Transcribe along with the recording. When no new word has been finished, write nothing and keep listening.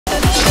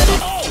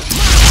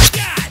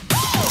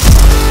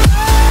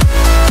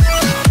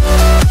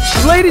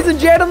Ladies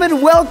and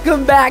gentlemen,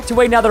 welcome back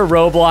to another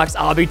Roblox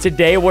obby.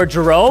 Today we're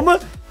Jerome.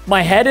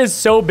 My head is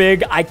so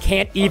big, I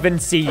can't even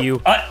see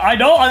you. I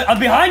know, I'm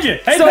behind you.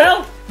 Hey, so,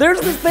 pal. There's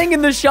this thing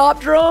in the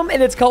shop, Jerome,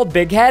 and it's called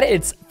Big Head.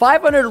 It's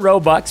 500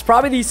 Robux,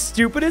 probably the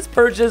stupidest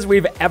purchase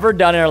we've ever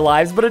done in our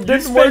lives, but it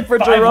didn't work for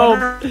Jerome.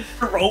 500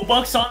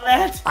 Robux on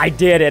that? I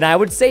did, and I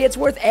would say it's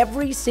worth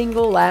every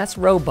single last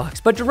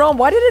Robux. But Jerome,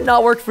 why did it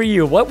not work for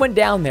you? What went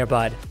down there,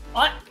 bud?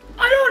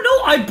 I don't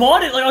know. I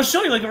bought it. Like, I'll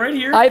show you, like, right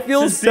here. I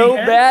feel so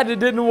bad it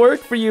didn't work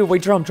for you.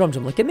 Wait, Jerome,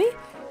 look at me.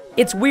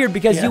 It's weird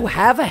because you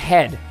have a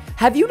head.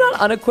 Have you not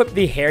unequipped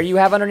the hair you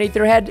have underneath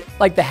your head?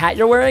 Like the hat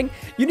you're wearing?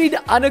 You need to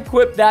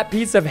unequip that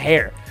piece of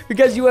hair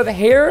because you have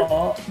hair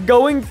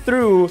going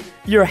through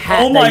your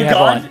hat. Oh my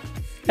God.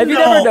 Have you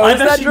never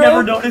noticed that, Jerome? I've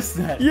never noticed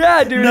that.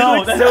 Yeah, dude, it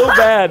looks so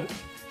bad.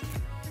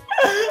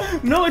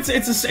 No, it's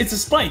a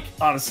spike,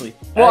 honestly.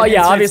 Well,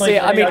 yeah, obviously.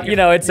 Like, I mean, you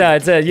know, it's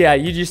a yeah.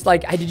 You just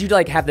like, did you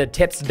like have the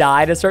tips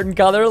dyed a certain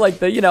color? Like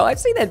the, you know, I've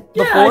seen that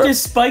before. Yeah, I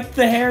just spiked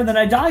the hair and then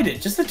I dyed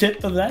it. Just the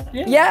tip of that.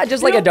 Yeah,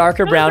 just like a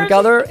darker brown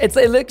color. It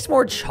looks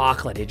more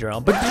chocolatey,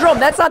 Jerome. But Jerome,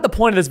 that's not the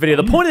point of this video.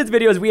 The point of this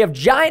video is we have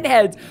giant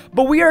heads,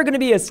 but we are going to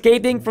be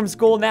escaping from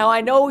school now.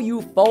 I know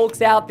you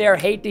folks out there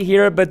hate to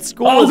hear it, but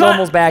school is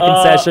almost back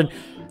in session.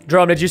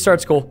 Jerome, did you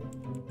start school?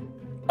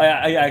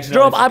 I actually.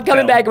 Jerome, I'm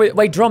coming back.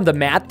 Wait, Jerome, the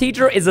math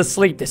teacher is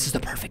asleep. This is the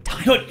perfect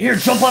time. Good. Here,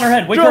 jump on her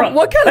head. Wake Jerome, her up.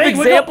 What kind of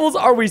examples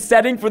are we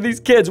setting for these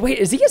kids? Wait,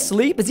 is he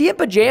asleep? Is he in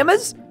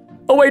pajamas?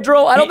 Oh, wait,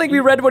 Jerome, I don't think we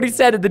read what he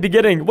said at the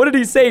beginning. What did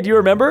he say? Do you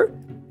remember?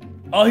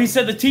 Oh, he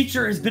said the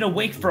teacher has been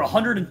awake for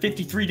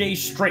 153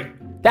 days straight.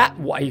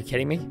 Why are you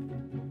kidding me?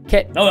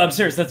 No, I'm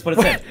serious. That's what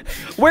it said.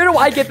 Where do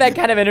I get that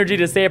kind of energy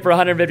to say it for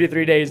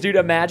 153 days? Dude,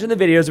 imagine the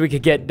videos we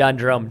could get done,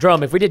 Jerome.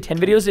 Jerome, if we did 10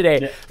 videos a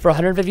day for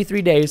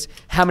 153 days,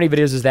 how many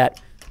videos is that?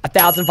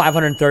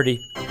 1,530.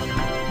 Do you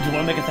want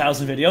to make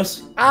 1,000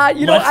 videos?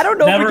 You know, I don't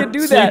know if we can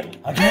do that.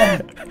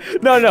 Again.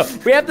 No,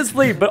 we have to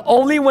sleep, but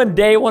only when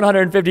day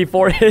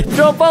 154 hits.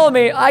 Don't follow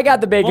me. I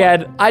got the big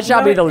head. I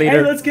shall be the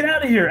leader. Hey, let's get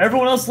out of here.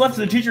 Everyone else left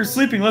and the teacher's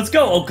sleeping. Let's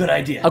go. Oh, good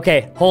idea.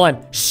 Okay, hold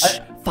on. Shh.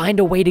 Find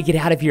a way to get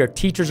out of here.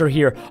 Teachers are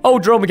here. Oh,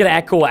 Jerome, we gotta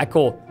act cool,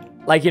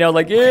 Like, you know,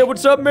 like, yeah,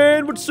 what's up,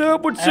 man? What's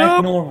up? Act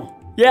normal.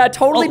 Yeah,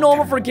 totally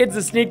normal for kids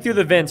to sneak through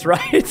the vents,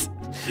 right?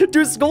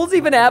 Do schools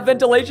even have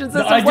ventilation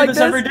systems like this? I do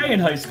this every day in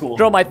high school.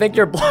 Jerome, I think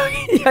you're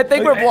blocking. I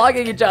think we're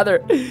blocking each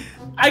other.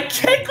 I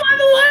can't climb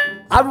the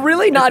ladder. I'm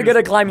really not good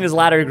at climbing this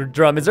ladder,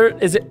 Jerome.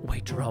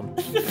 Wait, Jerome.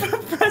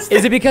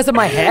 Is it because of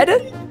my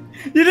head?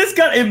 You just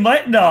got, it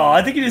might, no,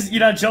 I think you're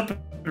not jumping.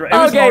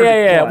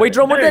 Okay, yeah. Wait,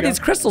 Jerome, what are these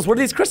crystals? What do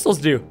these crystals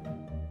do?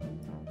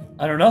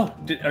 I don't know.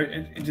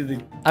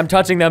 I'm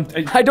touching them.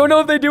 I don't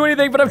know if they do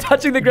anything, but I'm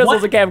touching the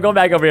crystals. Okay, I'm going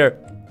back over here.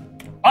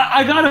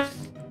 I got it.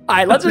 All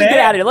right, let's just get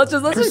out of here. Let's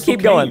just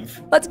keep going.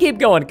 Let's keep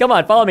going. Come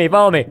on, follow me.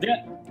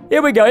 Yeah.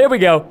 Here we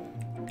go.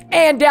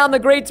 And down the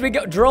grates we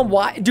go. Jerome,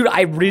 why? Dude,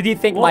 I really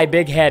think my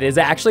big head is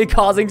actually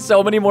causing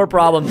so many more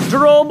problems.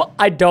 Jerome,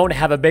 I don't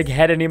have a big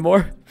head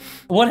anymore.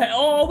 What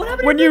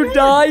happened? When you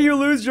die, you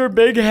lose your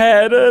big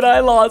head, and I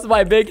lost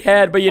my big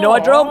head. But you know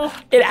what, Jerome?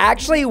 It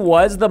actually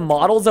was the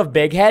models of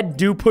big head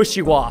do push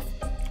you off,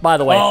 by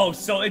the way. Oh,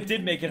 so it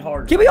did make it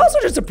harder. Can we also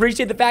just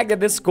appreciate the fact that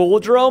this school,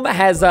 Jerome,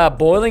 has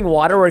boiling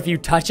water where if you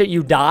touch it,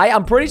 you die?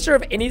 I'm pretty sure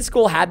if any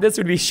school had this,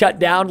 it would be shut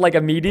down, like,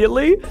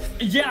 immediately.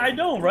 Yeah, I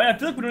know, right? I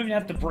feel like we don't even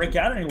have to break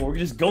out anymore. We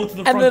can just go to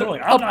the front door.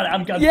 Like,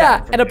 I'm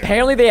yeah, and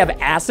apparently they have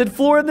acid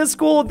floor in this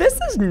school. This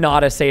is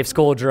not a safe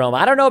school, Jerome.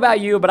 I don't know about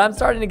you, but I'm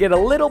starting to get a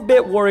little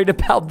bit worried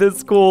about this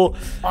school.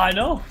 I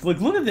know.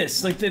 Look at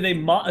this. Like,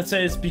 it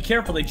says, be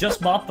careful, they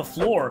just mopped the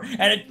floor,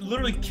 and it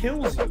literally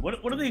kills you.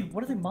 What do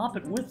they mop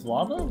it with?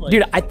 Lava? Like,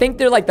 dude, I think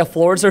they're like the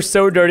floors are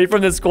so dirty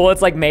from the school,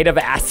 it's like made of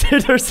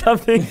acid or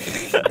something.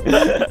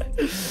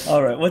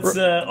 All right, what's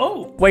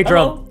wait,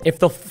 Jerome, if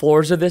the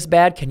floors are this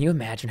bad, can you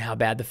imagine how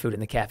bad the food in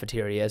the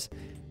cafeteria is?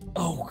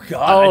 Oh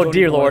God! Oh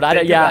dear Lord!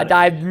 Me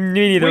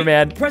neither,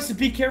 man. Preston,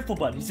 be careful,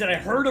 bud. He said I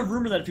heard a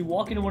rumor that if you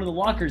walk into one of the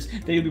lockers,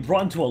 that you'll be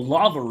brought into a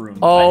lava room.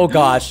 Oh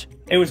gosh!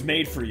 It was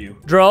made for you.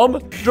 Jerome,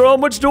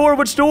 which door?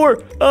 Which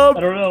door? I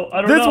don't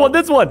know.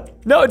 This one.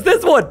 No, it's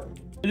this one.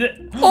 Is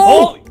it?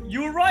 Oh,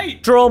 you were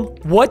right. Jerome,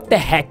 what the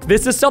heck?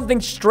 This is something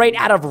straight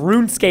out of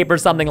RuneScape or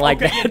something like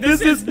that. Yeah,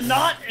 this is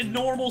not a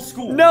normal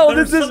school. No,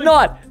 this is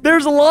not.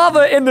 There's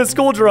lava in the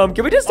school, Jerome.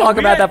 Can we just talk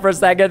about that for a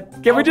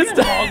second? Can we just...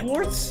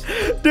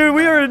 Hogwarts? Dude,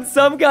 we are in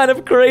some kind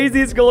of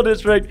crazy school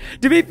district.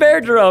 To be fair,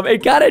 Jerome,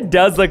 it kind of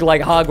does look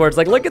like Hogwarts.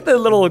 Like, look at the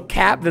little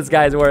cap this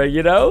guy's wearing,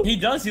 you know? He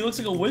does. He looks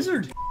like a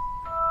wizard.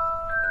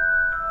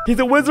 He's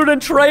a wizard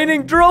in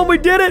training. Jerome, we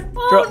did it.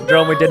 Oh,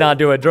 Jerome, we did not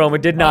do it. Jerome, we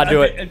did not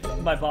do it.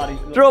 My body.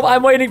 Jerome,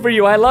 I'm waiting for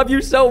you. I love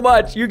you so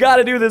much. You got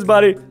to do this,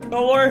 buddy.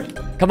 Don't worry.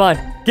 Come on.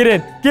 Get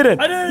in. I did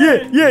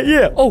it.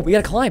 Yeah. Oh, we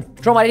got to climb.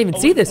 Jerome, I didn't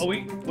even see this.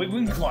 Wait, we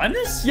can climb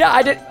this? Yeah,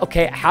 I did.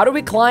 Okay, how do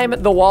we climb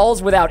the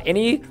walls without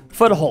any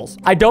footholds?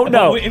 I don't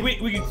know.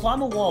 We can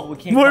climb a wall, but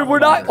we can't We're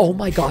not. Oh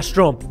my gosh,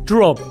 Jerome.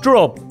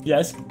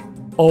 Yes?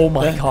 Oh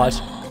my gosh.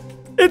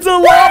 It's a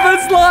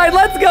lava slide.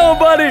 Let's go,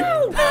 buddy.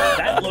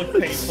 That looked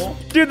painful.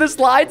 Dude, the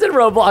slides in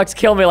Roblox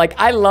kill me. Like,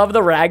 I love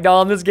the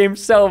ragdoll in this game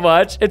so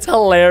much. It's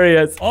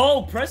hilarious.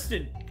 Oh,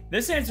 Preston.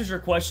 This answers your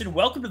question.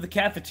 Welcome to the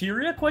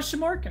cafeteria, question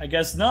mark? I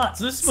guess not.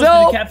 So this is supposed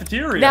to be the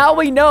cafeteria. Now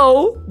we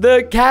know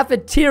the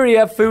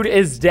cafeteria food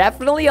is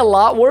definitely a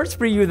lot worse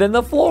for you than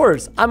the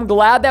floors. I'm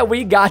glad that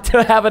we got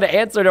to have an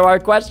answer to our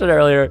question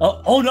earlier.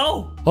 Oh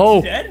no. Oh.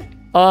 Is he dead?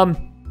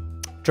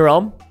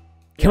 Jerome?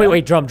 Can we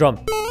wait, Drum?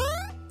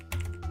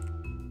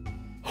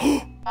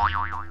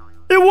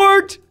 It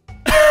worked!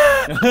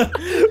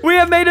 We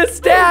have made a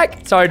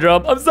stack! Sorry,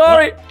 Drum. I'm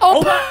sorry.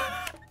 Oh,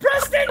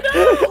 Preston,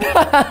 no!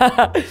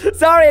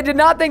 Sorry, I did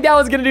not think that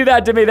was gonna do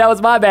that to me. That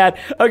was my bad.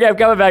 Okay, I'm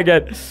coming back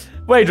in.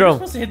 Wait, Drum. You're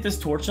supposed to hit this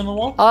torch on the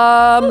wall?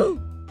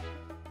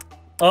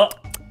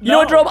 You know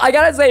what, Jerome? I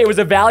gotta say, it was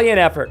a valiant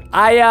effort.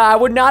 I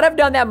would not have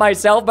done that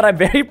myself, but I'm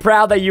very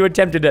proud that you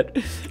attempted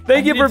it.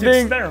 Thank you for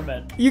being.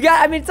 Experiment.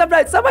 I mean,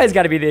 somebody's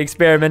got to be the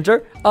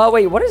experimenter.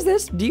 Wait, what is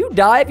this? Do you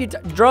die if you?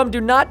 Jerome, do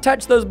not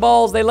touch those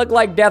balls. They look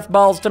like death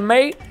balls to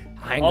me.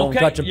 I ain't gonna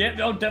touch them. Yeah,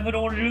 no, definitely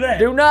don't want to do that.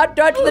 Do not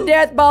touch the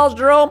death balls,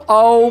 Jerome.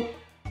 Oh.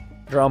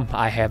 Jerome,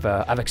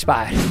 I've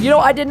expired. You know,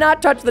 I did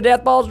not touch the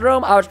death balls,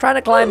 Jerome. I was trying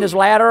to climb this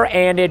ladder,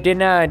 and it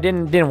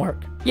didn't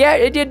work. Yeah,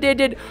 it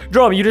did.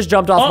 Jerome, you just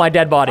jumped off my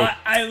dead body.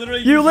 I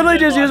literally. You literally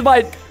just used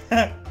my.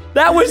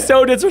 That was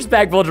so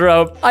disrespectful,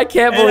 Jerome. I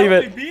can't believe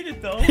it. Beat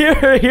it though.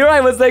 Here I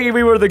was thinking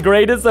we were the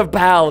greatest of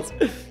pals.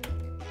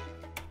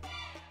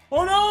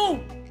 Oh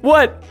no!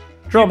 What?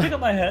 Jerome, pick up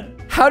my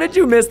head. How did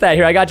you miss that?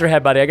 Here, I got your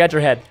head, buddy. I got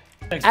your head.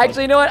 Thanks,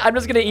 actually, you know what? I'm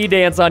just gonna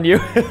E-dance on you.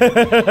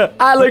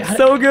 I look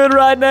so good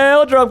right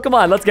now. Jerome, come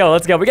on, let's go.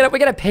 We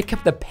gotta pick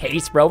up the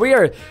pace, bro. We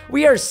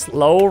are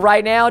slow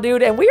right now,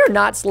 dude, and we are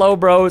not slow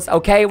bros,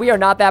 okay? We are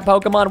not that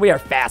Pokemon. We are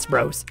fast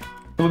bros.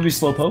 It would be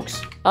slow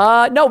pokes.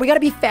 No, we gotta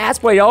be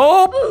fast, boy.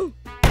 Oh,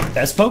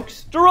 fast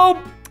pokes.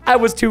 Jerome, I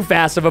was too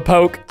fast of a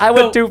poke. I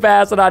went too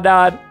fast and I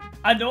died.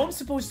 I know I'm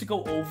supposed to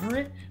go over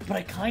it, but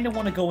I kind of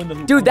want to go in the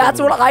loop. Dude, that's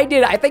what I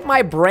did. I think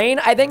my brain.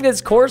 I think this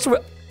course.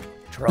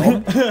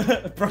 Jerome?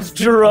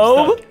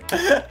 Jerome?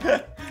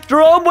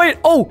 Jerome, wait.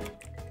 Oh,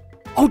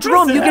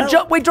 Jerome, you can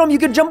jump. Wait, Jerome, you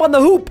can jump on the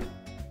hoop.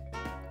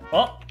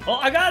 Oh,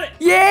 I got it.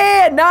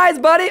 Yeah, nice,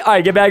 buddy. All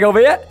right, get back over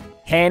here.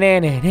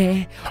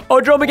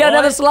 Oh, Jerome, we got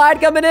another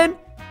slide coming in.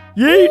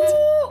 Yeet.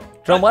 Ooh.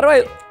 Jerome, why do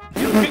I...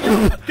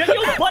 Get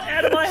your butt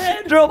out of my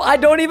head. Jerome, I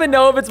don't even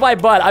know if it's my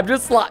butt. I'm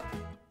just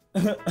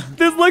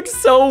This looks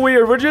so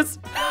weird. We're just...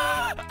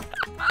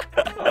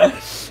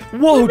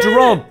 Whoa,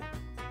 Jerome.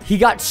 He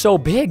got so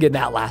big in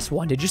that last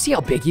one. Did you see how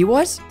big he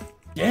was?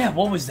 Yeah,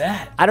 what was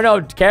that? I don't know.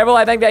 Careful,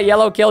 I think that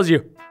yellow kills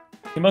you.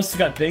 He must have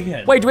got big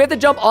head. Wait, do we have to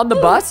jump on the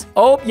bus?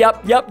 Oh,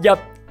 yep.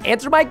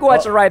 Answer my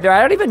question right there.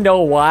 I don't even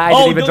know why I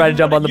didn't even try to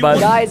jump on the bus.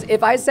 Guys,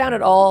 if I sound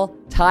at all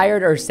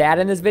tired or sad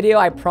in this video,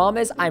 I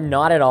promise I'm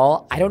not at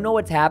all. I don't know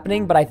what's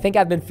happening, but I think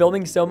I've been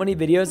filming so many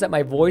videos that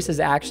my voice has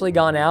actually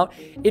gone out.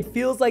 It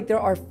feels like there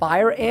are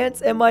fire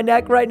ants in my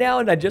neck right now,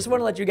 and I just want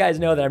to let you guys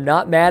know that I'm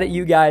not mad at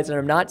you guys, and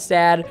I'm not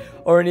sad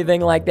or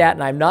anything like that,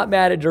 and I'm not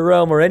mad at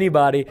Jerome or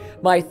anybody.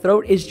 My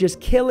throat is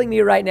just killing me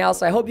right now,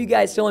 so I hope you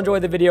guys still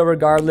enjoy the video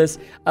regardless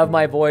of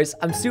my voice.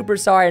 I'm super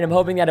sorry, and I'm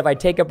hoping that if I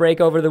take a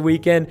break over the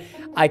weekend,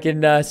 I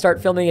can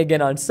start filming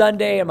again on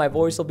Sunday, and my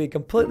voice will be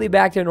completely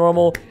back to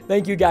normal.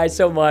 Thank you guys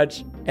so much,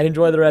 and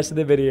enjoy the rest of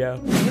the video.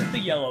 Hit the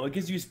yellow. It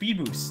gives you a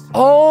speed boost.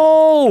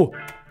 Oh!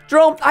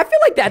 Jerome, I feel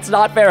like that's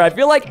not fair. I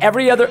feel like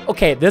every other...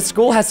 Okay, this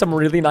school has some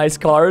really nice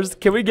cars.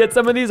 Can we get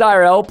some of these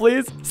IRL,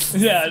 please?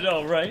 Yeah, I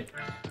know, right?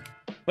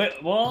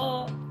 Wait,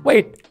 what?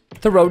 Wait,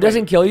 the road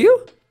doesn't kill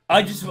you?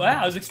 I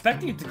was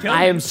expecting it to kill me.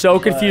 I am so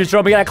confused,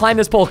 Jerome. We gotta climb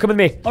this pole. Come with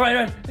me. All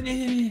right.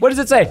 What does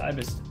it say? I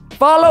missed.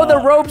 Follow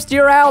the ropes to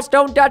your house.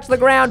 Don't touch the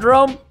ground,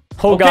 Jerome.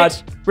 Oh, okay.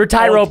 Gosh. We're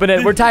tie roping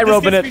it. We're tie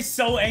roping it. This makes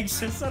me so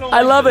anxious.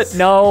 I love it.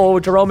 No,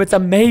 Jerome, it's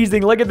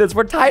amazing. Look at this.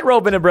 We're tie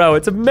roping it, bro.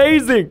 It's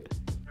amazing.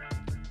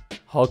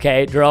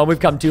 Okay, Jerome, we've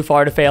come too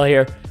far to fail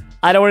here.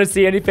 I don't want to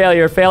see any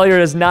failure. Failure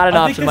is not an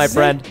option, my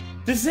friend.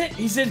 This is it.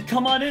 He said,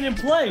 come on in and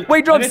play.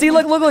 Wait, Jerome, see,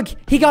 look.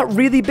 He got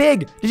really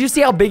big. Did you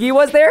see how big he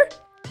was there?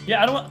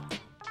 Yeah, I don't want...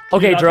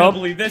 Okay, Jerome. I can't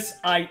believe this.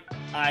 I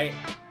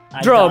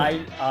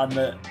died on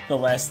the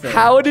last thing.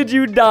 How did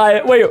you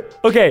die? Wait,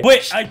 okay.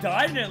 Wait, I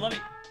died? Let me...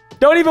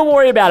 Don't even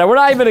worry about it. We're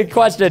not even going to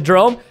question it,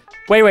 Jerome.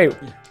 Wait.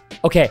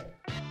 Okay,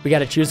 we got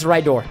to choose the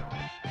right door.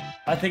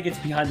 I think it's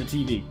behind the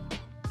TV.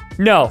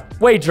 No.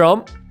 Wait,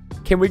 Jerome.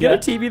 Can we get a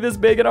TV this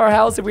big in our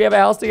house? If we have a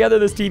house together,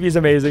 this TV is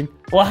amazing.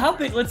 Well, how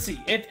big? Let's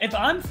see. If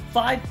I'm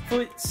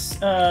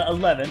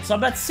 5'11", so I'm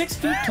about 6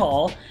 feet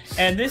tall,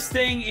 and this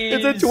thing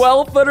is... It's a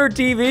 12-footer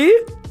TV?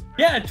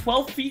 Yeah,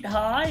 12 feet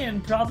high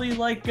and probably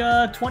like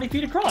 20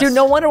 feet across. Dude,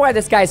 no wonder why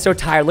this guy's so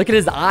tired. Look at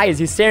his eyes.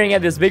 He's staring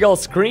at this big old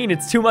screen.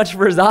 It's too much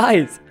for his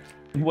eyes.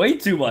 Way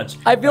too much.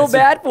 I feel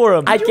bad for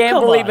him. I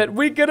can't believe it.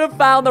 We could have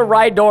found the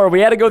right door. We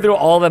had to go through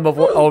all of them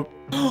before. Oh.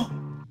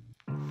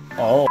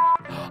 Oh.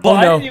 Well,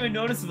 I didn't even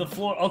notice the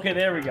floor. Okay,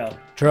 there we go.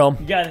 Jerome.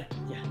 You got it.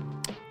 Yeah.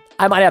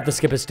 I might have to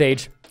skip a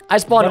stage. I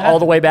spawned all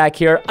the way back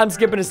here. I'm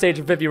skipping a stage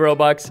for 50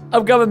 Robux.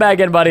 I'm coming back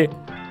in, buddy.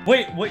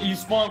 Wait, what? You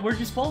spawn? Where'd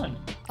you spawn?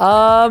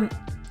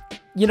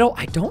 You know,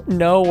 I don't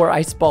know where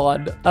I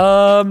spawned.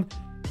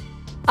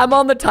 I'm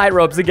on the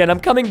tight-ropes again. I'm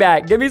coming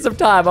back. Give me some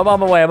time. I'm on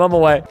my way. I'm on my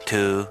way.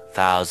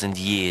 2,000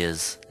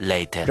 years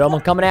later. Jerome,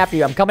 I'm coming after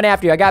you. I'm coming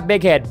after you. I got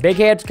big head. Big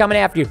head's coming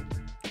after you.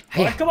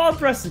 Hey, Come on,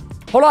 Preston.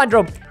 hold on,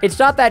 Jerome. It's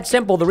not that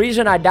simple. The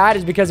reason I died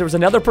is because there was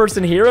another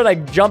person here and I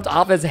jumped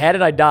off his head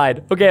and I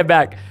died. Okay, I'm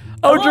back.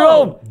 Oh, Hello.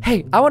 Jerome.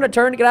 Hey, I want to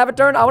turn. Can I have a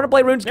turn? I want to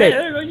play RuneScape.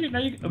 Yeah, there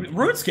you go.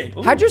 RuneScape.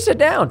 Ooh. How'd you sit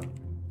down?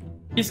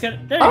 You just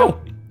got there. You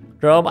go.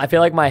 Jerome, I feel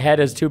like my head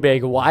is too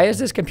big. Why is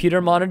this computer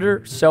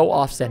monitor so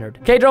off-centered?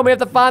 Okay, Jerome, we have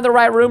to find the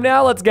right room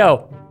now. Let's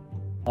go.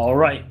 All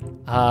right.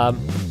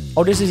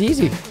 Oh, this is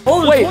easy.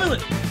 Oh, the Wait,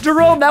 toilet.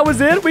 Jerome, that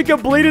was it? We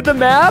completed the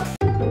map?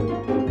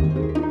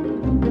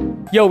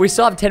 Yo, we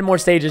still have 10 more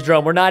stages,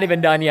 Jerome. We're not even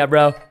done yet,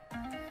 bro.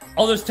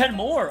 Oh, there's 10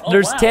 more. Oh,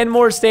 There's wow. 10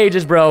 more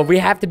stages, bro. We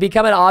have to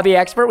become an obby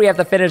expert. We have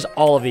to finish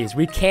all of these.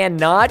 We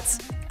cannot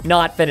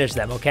not finish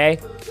them, okay?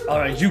 All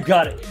right, you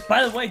got it.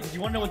 By the way, did you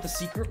want to know what the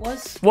secret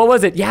was? What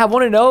was it? Yeah, I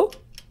want to know.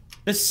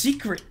 The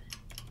secret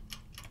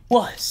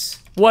was...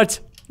 What?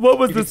 What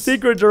was the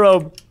secret,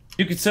 Jerome?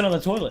 You could sit on the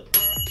toilet.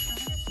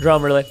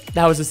 Jerome, really?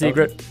 That was the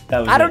secret? That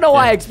was I don't it, know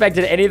why yeah. I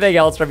expected anything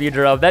else from you,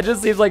 Jerome. That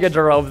just seems like a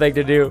Jerome thing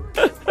to do.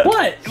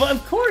 What? Well,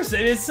 of course,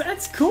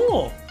 that's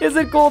cool. Is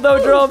it cool, though,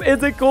 Jerome?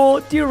 Is it cool?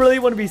 Do you really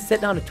want to be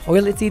sitting on a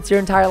toilet seat your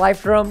entire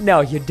life, Jerome?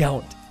 No, you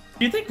don't.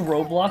 Do you think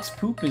Roblox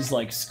poop is,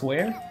 like,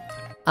 square?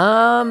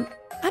 I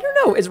don't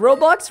know. Is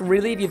Roblox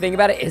really, if you think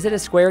about it, is it a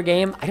square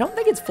game? I don't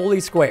think it's fully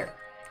square.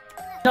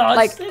 No,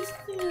 Like, yeah,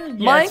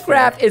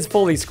 Minecraft is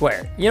fully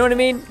square. You know what I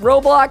mean?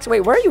 Roblox,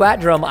 wait, where are you at,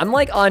 Jerome? I'm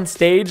like on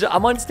stage.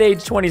 I'm on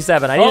stage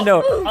 27. I didn't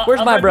know. Where's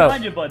I'm my right bro?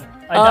 behind you, bud.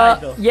 I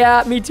died, though.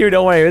 Yeah, me too.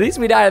 Don't worry. At least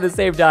we died at the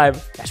same time.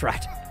 That's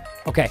right.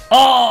 Okay.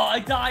 Oh, I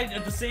died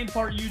at the same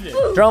part you did.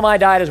 Jerome, I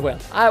died as well.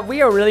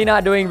 We are really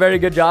not doing a very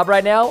good job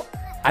right now.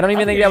 I don't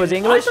even think that was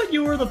English. I thought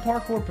you were the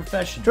parkour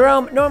professional.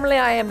 Jerome, normally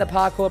I am the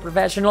parkour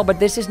professional, but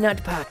this is not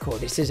parkour.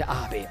 This is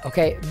obby,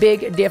 okay?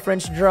 Big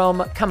difference,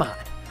 Jerome. Come on.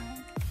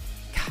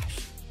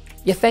 Gosh.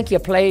 You think you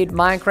played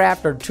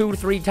Minecraft or 2 or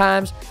 3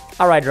 times?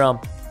 All right, Jerome.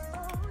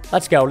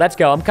 Let's go. Let's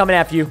go. I'm coming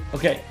after you.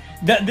 Okay.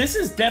 This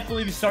is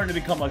definitely starting to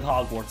become like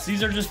Hogwarts.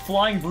 These are just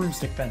flying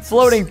broomstick pencils.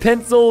 Floating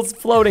pencils,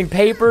 floating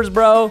papers,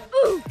 bro.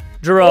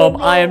 Jerome, Oh,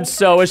 no. I am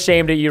so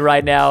ashamed of you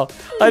right now.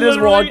 I just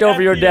Literally walked over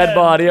at your the dead end.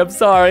 body. I'm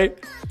sorry.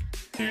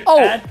 Dude,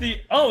 Oh. it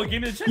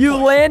gave me the checkpoint. You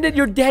landed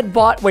your dead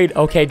bot. Wait,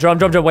 okay, drum.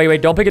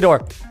 Wait, don't pick a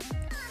door.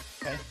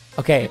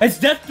 Okay. It's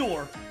death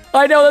door.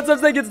 I know, that's what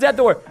I'm saying. It's death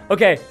door.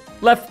 Okay,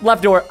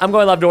 left door. I'm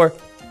going left door.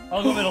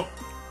 I'll go middle.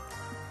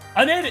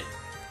 I made it.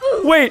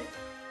 Wait.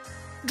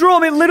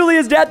 Jerome, it literally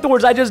is death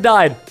doors. I just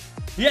died.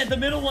 Yeah, the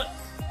middle one.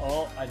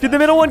 Oh, I died. Did the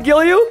middle one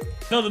kill you?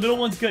 No, the middle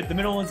one's good. The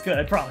middle one's good.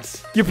 I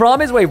promise. You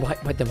promise? Wait,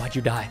 what? Then why'd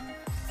you die?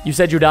 You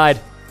said you died.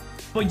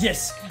 But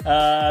yes,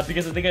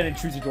 because I think I didn't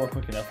choose the door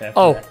quick enough after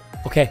Oh, that.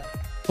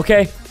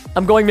 okay.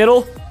 I'm going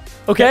middle.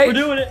 Okay. We're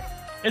doing it.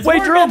 It's Wait,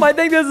 working. Jerome, I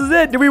think this is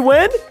it. Did we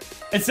win?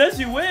 It says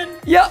you win.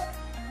 Yep.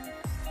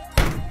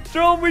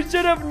 Jerome, we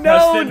should have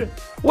known. Preston.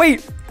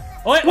 Wait.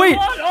 Wait. Wait.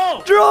 Hold on.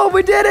 Oh, Jerome,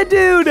 we did it,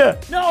 dude.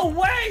 no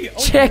way. Oh,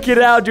 Check it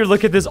out, dude.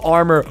 Look at this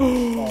armor.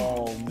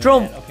 Oh, man.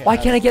 Jerome, Okay, why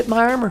can't I get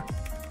my armor?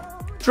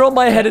 Jerome,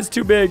 my head is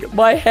too big.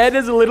 My head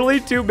is literally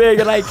too big,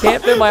 and I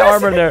can't fit my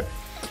armor in there.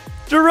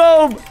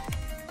 Jerome.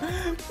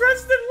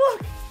 Preston,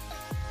 look.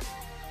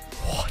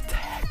 What the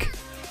heck?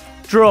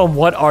 Jerome,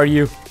 what are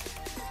you?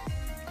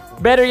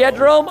 Better yet,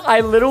 Jerome,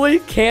 I literally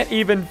can't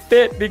even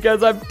fit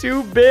because I'm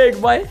too big.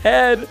 My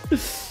head.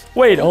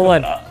 Wait, hold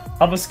on.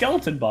 I'm a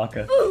skeleton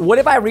baka. What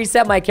if I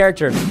reset my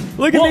character?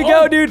 Look at me Whoa,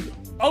 go, oh. dude.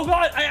 Oh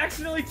god, I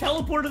accidentally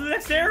teleported to the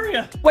next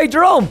area. Wait,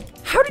 Jerome,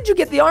 how did you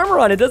get the armor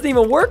on? It doesn't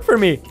even work for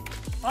me.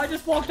 I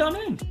just walked on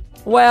in.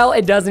 Well,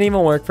 it doesn't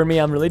even work for me.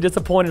 I'm really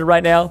disappointed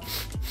right now.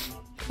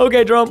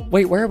 Okay, Jerome.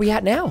 Wait, where are we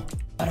at now?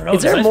 I don't know.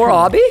 Is there this more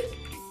ice obby?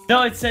 cream-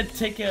 No, it said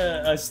take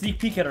a sneak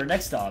peek at our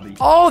next obby.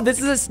 Oh, this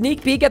is a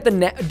sneak peek at the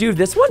dude,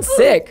 this one's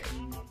sick.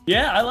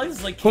 Yeah, I like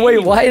this. Like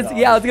Wait, why is? Candyland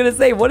Yeah, I obby. was gonna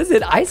say, what is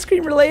it? Ice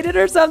cream related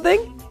or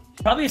something?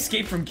 Probably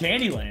Escape from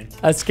Candyland.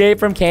 Escape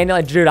from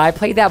Candyland, dude. I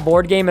played that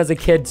board game as a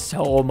kid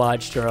so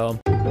much, Jerome.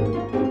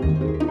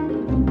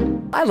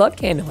 I love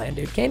Candyland,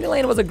 dude.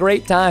 Candyland was a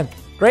great time.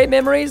 Great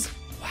memories.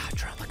 Wow,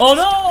 Jerome. Look at Oh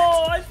this. no,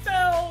 I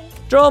fell.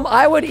 Jerome,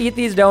 I would eat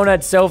these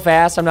donuts so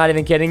fast. I'm not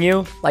even kidding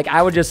you. Like,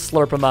 I would just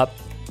slurp them up.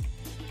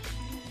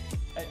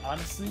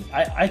 Honestly,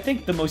 I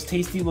think the most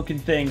tasty looking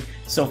thing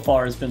so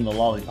far has been the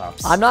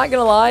lollipops. I'm not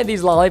gonna lie,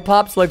 these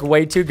lollipops look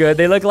way too good.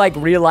 They look like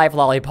real life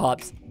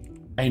lollipops.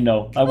 I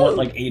know. I want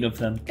like 8 of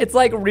them. It's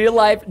like real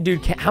life,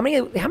 dude. How many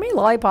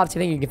lollipops do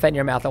you think you can fit in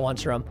your mouth at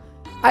once, Jerome?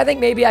 I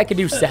think maybe I could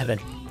do 7.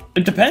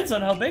 It depends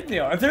on how big they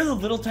are. If they're the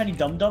little tiny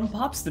dum-dum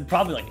pops, then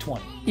probably like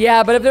 20.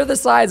 Yeah, but if they're the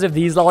size of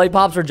these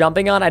lollipops we're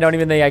jumping on, I don't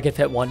even think I could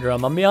fit 1, Jerome.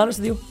 I'm gonna be honest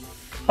with you.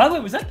 By the way,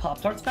 was that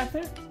Pop-Tarts back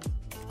there?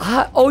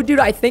 Oh, dude,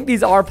 I think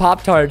these are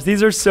Pop-Tarts.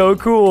 These are so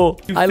cool.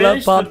 I love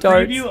The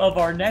Pop-Tarts. preview of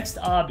our next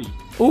obby.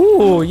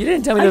 Ooh, you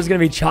didn't tell me there was gonna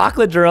be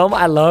chocolate, Jerome.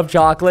 I love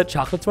chocolate.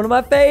 Chocolate's one of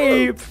my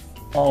faves.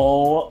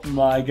 Oh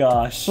my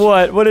gosh.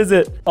 What? What is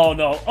it? Oh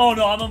no. Oh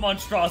no, I'm a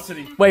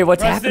monstrosity. Wait,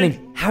 what's Preston?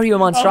 happening? How are you a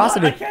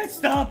monstrosity? I can't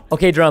stop.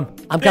 Okay, Drum,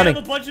 I'm coming. They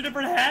have a bunch of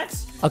different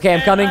hats. Okay,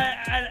 I'm coming.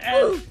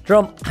 And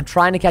Drum, I'm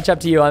trying to catch up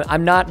to you.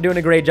 I'm not doing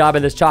a great job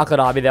at this chocolate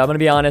obby, though. I'm gonna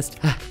be honest.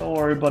 don't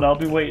worry, but I'll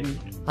be waiting.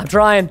 I'm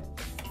trying.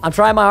 I'm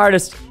trying my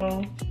hardest.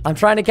 Oh. I'm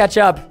trying to catch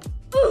up.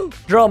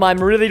 Drum,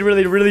 I'm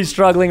really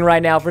struggling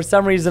right now. For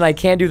some reason, I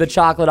can't do the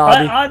chocolate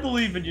obby. I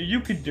believe in you. You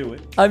can do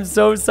it. I'm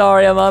so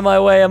sorry. I'm on my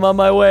way. I'm on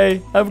my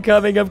way. I'm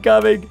coming. I'm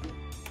coming.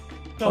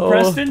 So,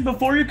 Preston,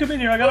 before you come in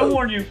here, I gotta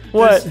warn you.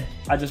 What?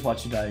 I just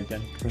watched you die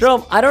again. Preston.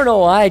 Drum, I don't know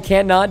why I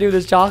can't not do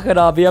this chocolate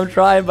obby. I'm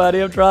trying, buddy.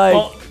 I'm trying.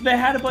 Well, they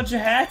had a bunch of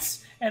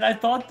hats, and I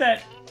thought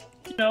that,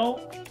 you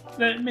know,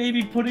 that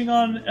maybe putting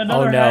on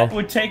another hat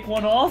would take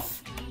one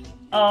off.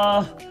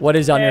 What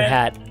is on your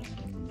hat?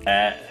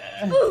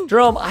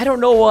 Jerome, I don't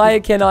know why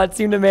I cannot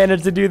seem to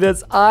manage to do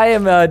this. I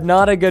am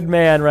not a good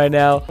man right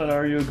now. But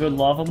are you a good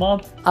lava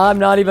mob? I'm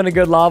not even a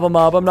good lava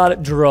mob. I'm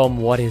not Jerome,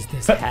 what is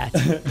this hat?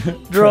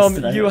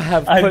 Jerome, you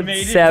have put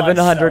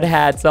 700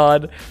 hats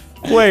on.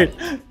 Wait,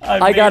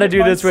 I gotta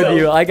do this with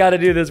you. I gotta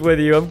do this with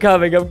you. I'm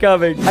coming. I'm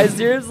coming. I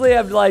seriously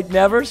have like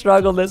never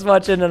struggled this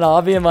much in an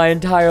obby in my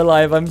entire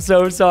life. I'm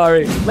so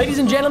sorry. Ladies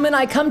and gentlemen,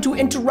 I come to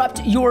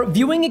interrupt your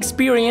viewing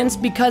experience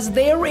because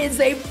there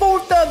is a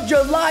 4th of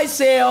July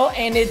sale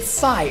and it's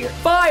fire.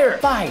 Fire.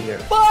 Fire.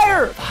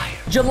 Fire. Fire.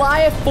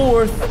 July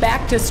 4th,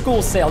 back to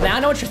school sale. Now I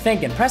know what you're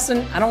thinking.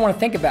 Preston, I don't want to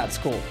think about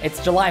school.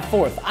 It's July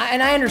 4th.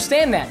 And I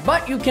understand that,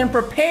 but you can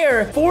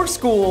prepare for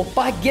school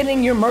by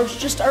getting your merch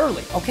just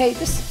early, okay?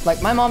 This,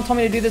 like my mom told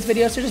me to do this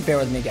video, so just bear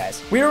with me,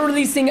 guys. We're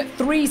releasing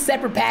 3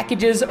 separate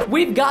packages.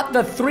 We've got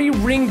the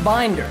 3-ring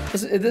binder.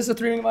 Is this a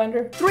 3-ring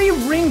binder?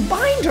 3-ring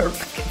binder.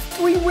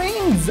 3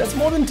 rings. That's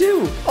more than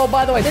 2. Oh,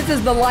 by the way, this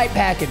is the light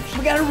package.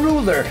 We got a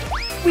ruler.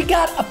 We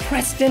got a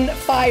Preston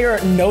Fire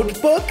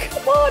notebook.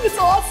 Come on, it's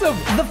awesome.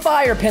 The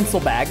Fire pencil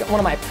bag, one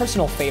of my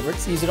personal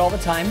favorites. Use it all the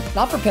time.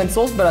 Not for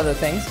pencils, but other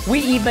things. We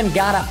even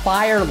got a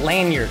Fire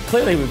lanyard.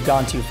 Clearly, we've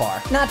gone too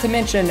far. Not to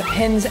mention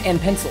pens and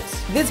pencils.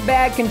 This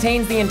bag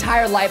contains the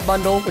entire light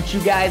bundle, which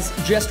you guys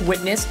just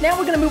witnessed. Now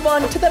we're gonna move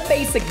on to the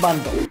basic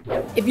bundle.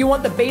 If you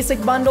want the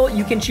basic bundle,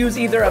 you can choose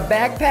either a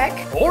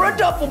backpack or a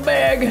duffel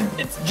bag.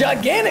 It's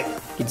gigantic.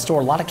 You can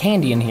store a lot of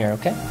candy in here,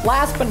 okay?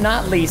 Last but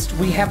not least,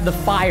 we have the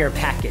Fire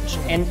package.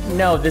 And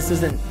no, this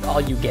isn't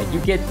all you get.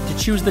 You get to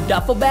choose the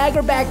duffel bag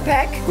or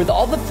backpack with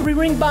all the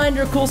 3-ring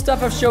binder, cool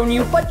stuff I've shown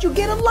you, but you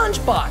get a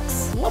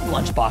lunchbox. I love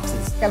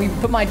lunchboxes. I mean,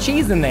 put my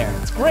cheese in there.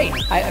 It's great.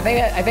 I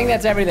think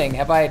that's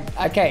everything.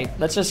 Okay,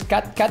 let's just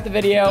cut the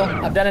video.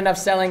 I've done enough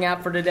selling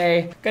out for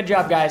today. Good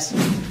job, guys.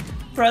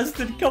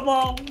 Preston, come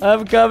on.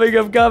 I'm coming,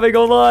 hold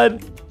on.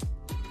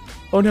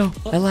 Oh no,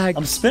 I lagged.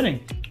 I'm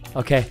spinning.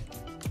 Okay.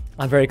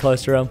 I'm very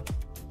close, Jerome.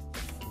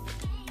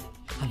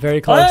 I'm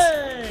very close.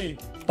 Hey!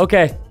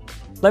 Okay,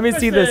 let me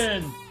see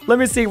this. Let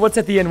me see what's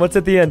at the end. What's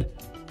at the end?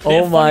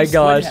 Oh my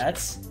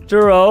gosh,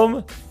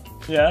 Jerome.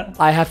 Yeah.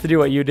 I have to do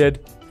what you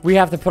did. We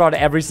have to put on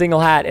every single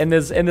hat in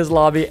this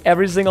lobby.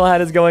 Every single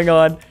hat is going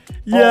on.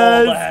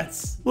 Yes. All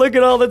hats. Look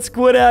at all the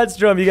squid hats,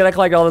 Jerome. You gotta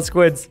collect all the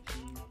squids.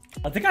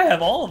 I think I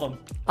have all of them.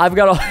 I've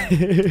got all.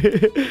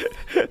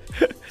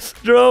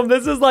 Jerome,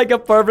 this is like a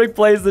perfect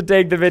place to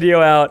take the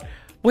video out.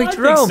 Wait,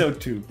 Jerome, I think so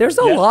too. There's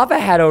a lava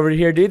hat over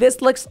here, dude.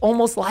 This looks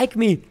almost like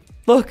me.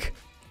 Look.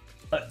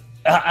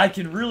 I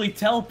can really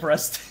tell,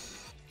 Preston.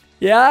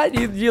 Yeah,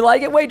 you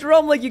like it? Wait,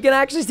 Jerome, like you can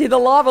actually see the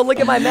lava. Look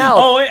at my mouth.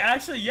 Oh wait,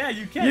 actually, yeah,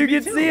 you can. You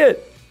can see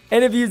it.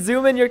 And if you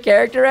zoom in your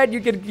character head, you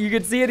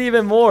could see it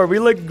even more. We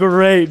look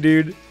great,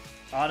 dude.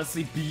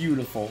 Honestly,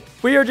 beautiful.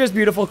 We are just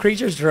beautiful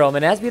creatures, Jerome.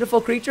 And as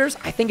beautiful creatures,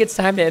 I think it's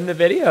time to end the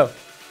video.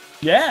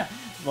 Yeah.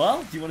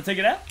 Well, do you want to take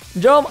it out?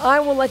 Jerome, I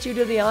will let you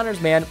do the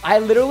honors, man. I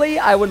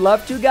would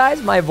love to,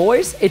 guys. My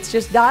voice, it's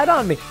just died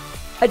on me.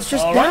 It's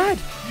just died.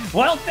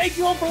 Well, thank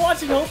you all for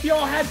watching. Hope you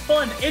all had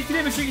fun. If you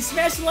did, make sure you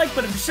smash the like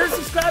button. Be sure to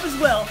subscribe as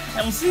well.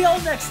 And we'll see you all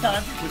next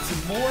time with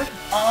some more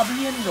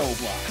Obby in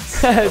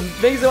Roblox.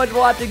 Thanks so much for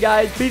watching,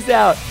 guys. Peace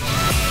out.